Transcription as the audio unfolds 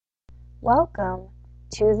Welcome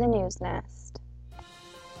to the News Nest.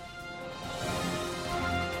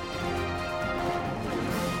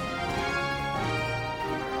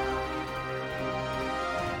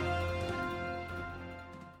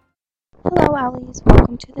 Hello, Owlies.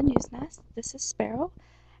 Welcome to the News Nest. This is Sparrow.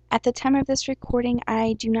 At the time of this recording,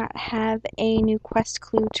 I do not have a new quest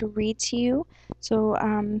clue to read to you, so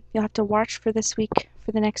you'll have to watch for this week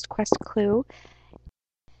for the next quest clue.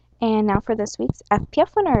 And now for this week's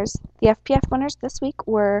FPF winners. The FPF winners this week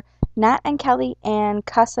were Nat and Kelly and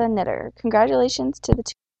Casa Knitter. Congratulations to the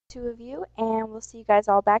two of you, and we'll see you guys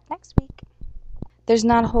all back next week. There's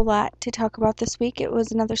not a whole lot to talk about this week. It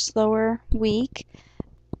was another slower week.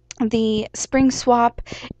 The spring swap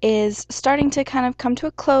is starting to kind of come to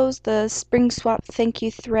a close. The spring swap thank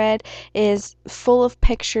you thread is full of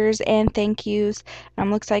pictures and thank yous.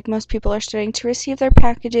 Looks like most people are starting to receive their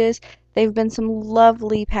packages. They've been some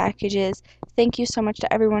lovely packages. Thank you so much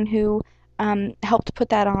to everyone who helped put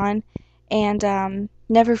that on. And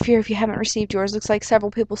never fear if you haven't received yours. Looks like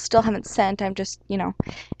several people still haven't sent. I'm just,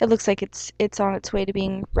 it looks like it's on its way to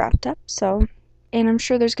being wrapped up. So, and I'm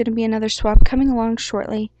sure there's going to be another swap coming along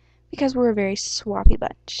shortly, because we're a very swappy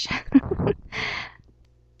bunch.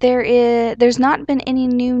 There's not been any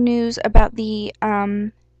new news about the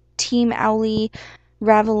Team Owlie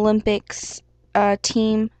Ravolympics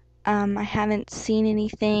team. I haven't seen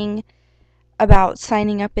anything about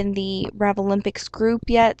signing up in the Ravolympics group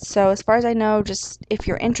yet, so as far as I know, just if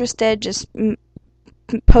you're interested, just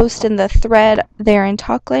post in the thread there in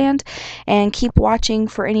Talkland, and keep watching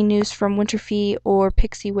for any news from Winterfee or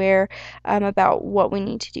Pixieware about what we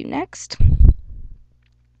need to do next.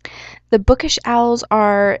 The Bookish Owls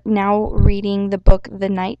are now reading the book The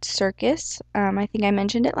Night Circus. I think I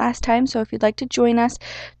mentioned it last time, so if you'd like to join us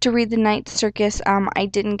to read The Night Circus, I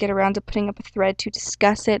didn't get around to putting up a thread to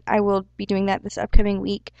discuss it. I will be doing that this upcoming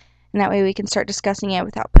week, and that way we can start discussing it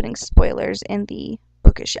without putting spoilers in the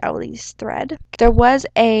Bookish Owlies thread. There was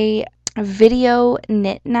a video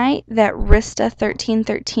knit night that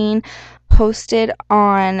Rista1313 hosted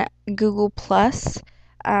on Google+.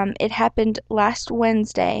 It happened last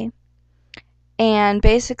Wednesday, and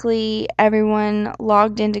basically everyone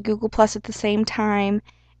logged into Google Plus at the same time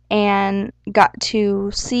and got to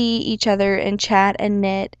see each other and chat and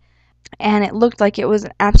knit, and it looked like it was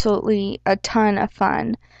absolutely a ton of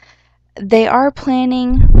fun. They are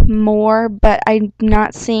planning more, but I'm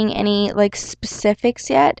not seeing any specifics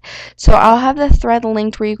yet, so I'll have the thread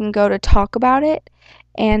linked where you can go to talk about it.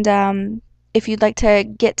 And if you'd like to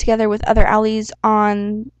get together with other Owlies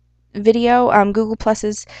on video, Google Plus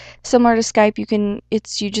is similar to Skype.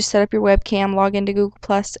 You just set up your webcam, log into Google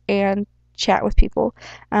Plus, and chat with people.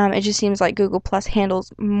 It just seems like Google Plus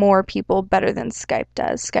handles more people better than Skype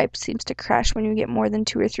does. Skype seems to crash when you get more than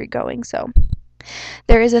 2 or 3 going, so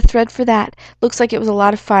there is a thread for that. Looks like it was a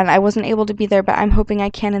lot of fun. I wasn't able to be there, but I'm hoping I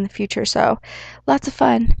can in the future, so lots of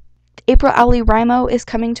fun. April Owlie Rimo is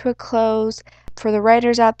coming to a close. For the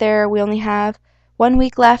writers out there, we only have 1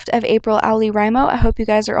 week left of April Owlie Rimo. I hope you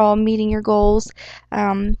guys are all meeting your goals.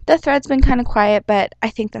 The thread's been kind of quiet, but I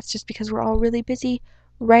think that's just because we're all really busy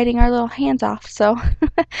writing our little hands off. So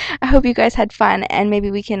I hope you guys had fun, and maybe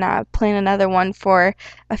we can plan another one for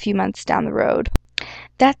a few months down the road.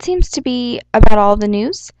 That seems to be about all the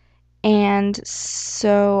news, and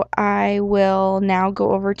so I will now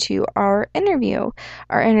go over to our interview.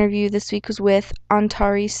 Our interview this week was with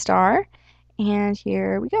Antari Star, and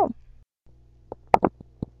here we go.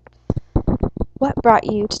 What brought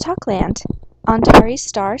you to Talkland? Antari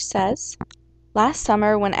Star says, last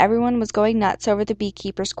summer when everyone was going nuts over the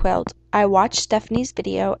beekeeper's quilt, I watched Stephanie's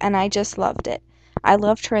video and I just loved it. I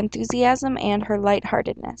loved her enthusiasm and her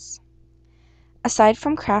lightheartedness. Aside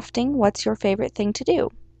from crafting, what's your favorite thing to do?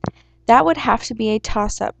 That would have to be a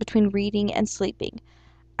toss-up between reading and sleeping.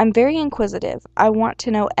 I'm very inquisitive. I want to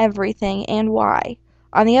know everything and why.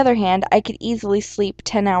 On the other hand, I could easily sleep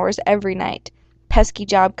 10 hours every night. Pesky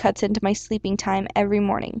job cuts into my sleeping time every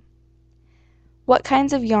morning. What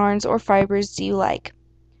kinds of yarns or fibers do you like?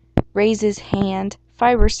 Raises hand.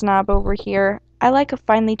 Fiber snob over here. I like a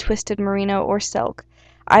finely twisted merino or silk.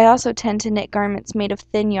 I also tend to knit garments made of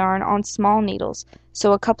thin yarn on small needles,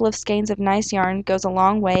 so a couple of skeins of nice yarn goes a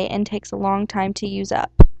long way and takes a long time to use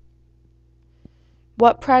up.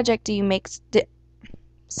 What project have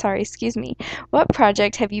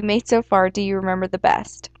you made so far do you remember the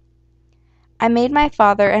best? I made my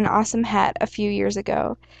father an awesome hat a few years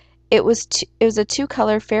ago. It was a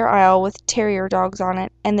 2-color Fair Isle with terrier dogs on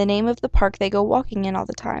it, and the name of the park they go walking in all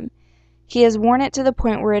the time. He has worn it to the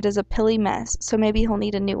point where it is a pilly mess, so maybe he'll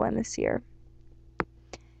need a new one this year.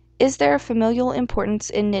 Is there a familial importance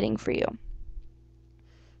in knitting for you?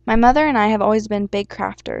 My mother and I have always been big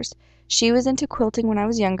crafters. She was into quilting when I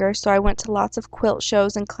was younger, so I went to lots of quilt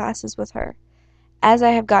shows and classes with her. As I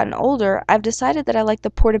have gotten older, I've decided that I like the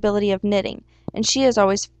portability of knitting, and she has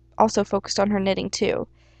always also focused on her knitting too.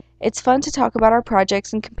 It's fun to talk about our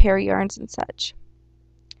projects and compare yarns and such.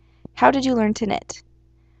 How did you learn to knit?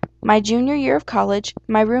 My junior year of college,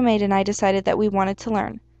 my roommate and I decided that we wanted to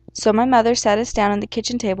learn. So my mother sat us down at the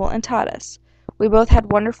kitchen table and taught us. We both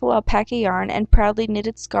had wonderful alpaca yarn and proudly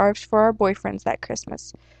knitted scarves for our boyfriends that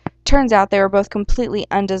Christmas. Turns out they were both completely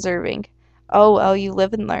undeserving. Oh well, you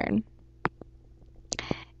live and learn.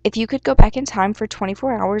 If you could go back in time for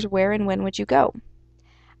 24 hours, where and when would you go?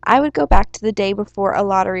 I would go back to the day before a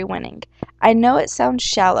lottery winning. I know it sounds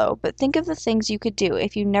shallow, but think of the things you could do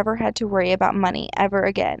if you never had to worry about money ever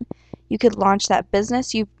again. You could launch that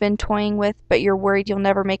business you've been toying with, but you're worried you'll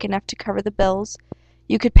never make enough to cover the bills.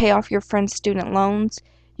 You could pay off your friend's student loans.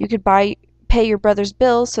 You could pay your brother's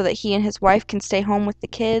bills so that he and his wife can stay home with the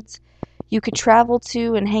kids. You could travel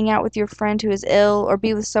to and hang out with your friend who is ill, or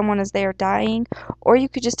be with someone as they are dying, or you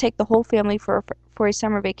could just take the whole family for a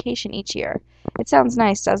summer vacation each year. It sounds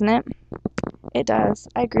nice, doesn't it? It does.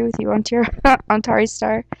 I agree with you, Antari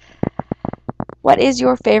Star. What is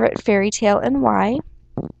your favorite fairy tale and why?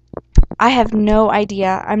 I have no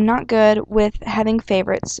idea. I'm not good with having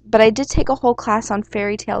favorites, but I did take a whole class on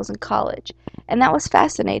fairy tales in college, and that was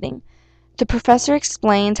fascinating. The professor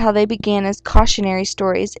explained how they began as cautionary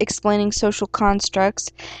stories explaining social constructs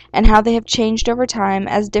and how they have changed over time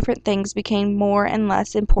as different things became more and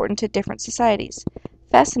less important to different societies.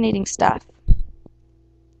 Fascinating stuff.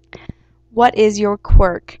 What is your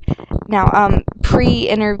quirk? Now,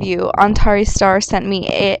 pre-interview, Antari Star sent me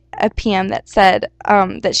a PM that said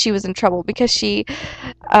that she was in trouble because she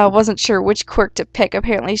wasn't sure which quirk to pick.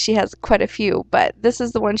 Apparently she has quite a few, but this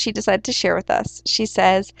is the one she decided to share with us. She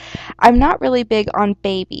says, I'm not really big on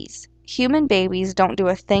babies. Human babies don't do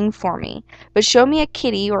a thing for me, but show me a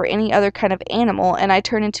kitty or any other kind of animal and I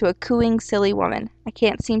turn into a cooing, silly woman. I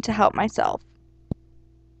can't seem to help myself.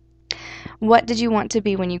 What did you want to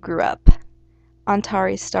be when you grew up?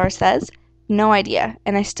 Antari Star says, no idea,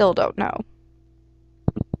 and I still don't know.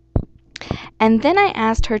 And then I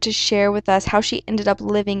asked her to share with us how she ended up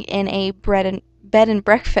living in a bed and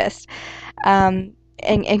breakfast.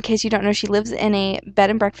 In case you don't know, she lives in a bed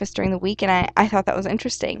and breakfast during the week, and I thought that was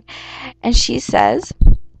interesting. And she says,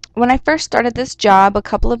 when I first started this job a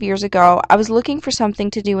couple of years ago, I was looking for something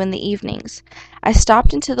to do in the evenings. I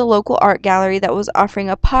stopped into the local art gallery that was offering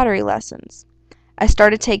a pottery lessons. I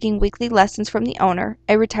started taking weekly lessons from the owner,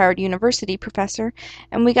 a retired university professor,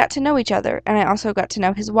 and we got to know each other, and I also got to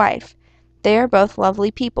know his wife. They are both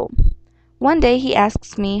lovely people. One day he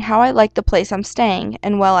asks me how I like the place I'm staying,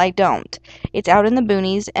 and well, I don't. It's out in the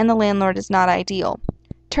boonies, and the landlord is not ideal.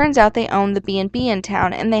 Turns out they own the B&B in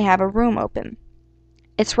town, and they have a room open.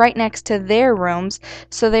 It's right next to their rooms,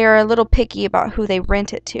 so they are a little picky about who they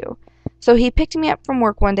rent it to. So he picked me up from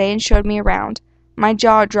work one day and showed me around. My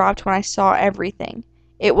jaw dropped when I saw everything.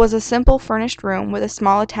 It was a simple furnished room with a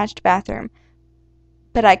small attached bathroom,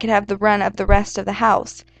 but I could have the run of the rest of the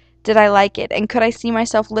house. Did I like it, and could I see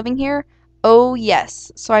myself living here? Oh,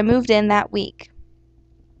 yes, so I moved in that week.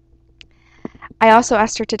 I also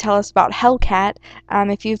asked her to tell us about Hellcat.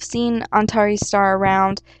 If you've seen Antari Star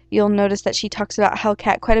around, you'll notice that she talks about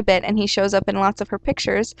Hellcat quite a bit, and he shows up in lots of her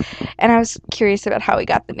pictures, and I was curious about how he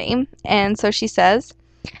got the name, and so she says,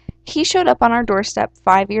 he showed up on our doorstep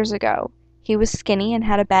 5 years ago. He was skinny and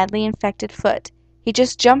had a badly infected foot. He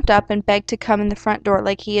just jumped up and begged to come in the front door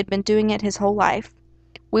like he had been doing it his whole life.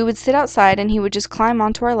 We would sit outside and he would just climb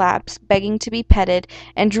onto our laps, begging to be petted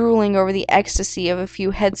and drooling over the ecstasy of a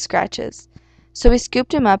few head scratches. So we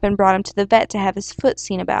scooped him up and brought him to the vet to have his foot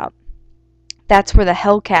seen about. That's where the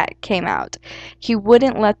Hellcat came out. He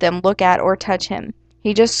wouldn't let them look at or touch him.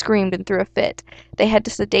 He just screamed and threw a fit. They had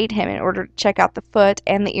to sedate him in order to check out the foot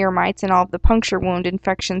and the ear mites and all of the puncture wound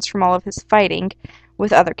infections from all of his fighting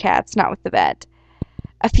with other cats, not with the vet.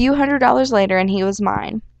 A few $100s later and he was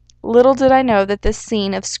mine. Little did I know that this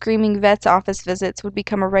scene of screaming vet's office visits would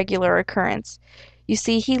become a regular occurrence. You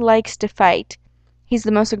see, he likes to fight. He's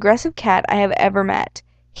the most aggressive cat I have ever met.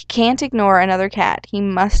 He can't ignore another cat. He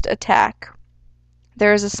must attack.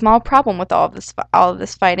 There is a small problem with all of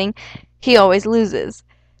this fighting. He always loses.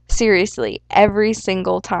 Seriously, every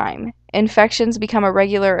single time. Infections become a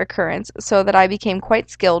regular occurrence, so that I became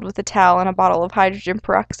quite skilled with a towel and a bottle of hydrogen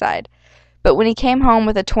peroxide. But when he came home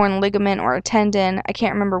with a torn ligament or a tendon, I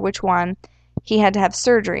can't remember which one, he had to have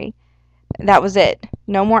surgery. That was it.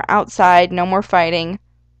 No more outside, no more fighting.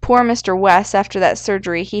 Poor Mr. West, after that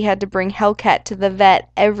surgery, he had to bring Hellcat to the vet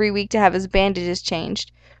every week to have his bandages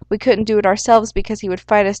changed. We couldn't do it ourselves because he would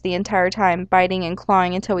fight us the entire time, biting and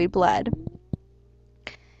clawing until we bled.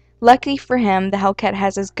 Lucky for him, the Hellcat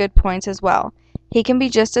has his good points as well. He can be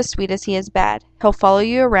just as sweet as he is bad. He'll follow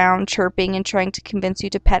you around, chirping and trying to convince you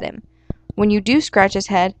to pet him. When you do scratch his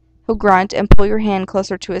head, he'll grunt and pull your hand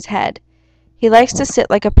closer to his head. He likes to sit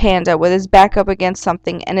like a panda with his back up against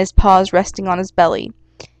something and his paws resting on his belly.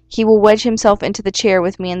 He will wedge himself into the chair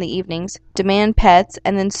with me in the evenings, demand pets,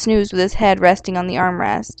 and then snooze with his head resting on the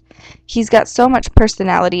armrest. He's got so much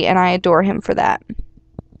personality, and I adore him for that.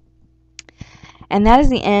 And that is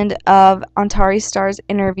the end of Antari Star's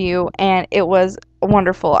interview, and it was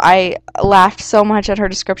wonderful. I laughed so much at her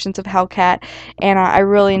descriptions of Hellcat, and I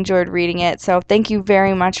really enjoyed reading it. So thank you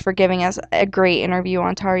very much for giving us a great interview,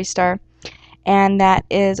 Antari Star. And that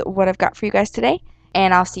is what I've got for you guys today,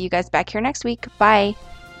 and I'll see you guys back here next week. Bye!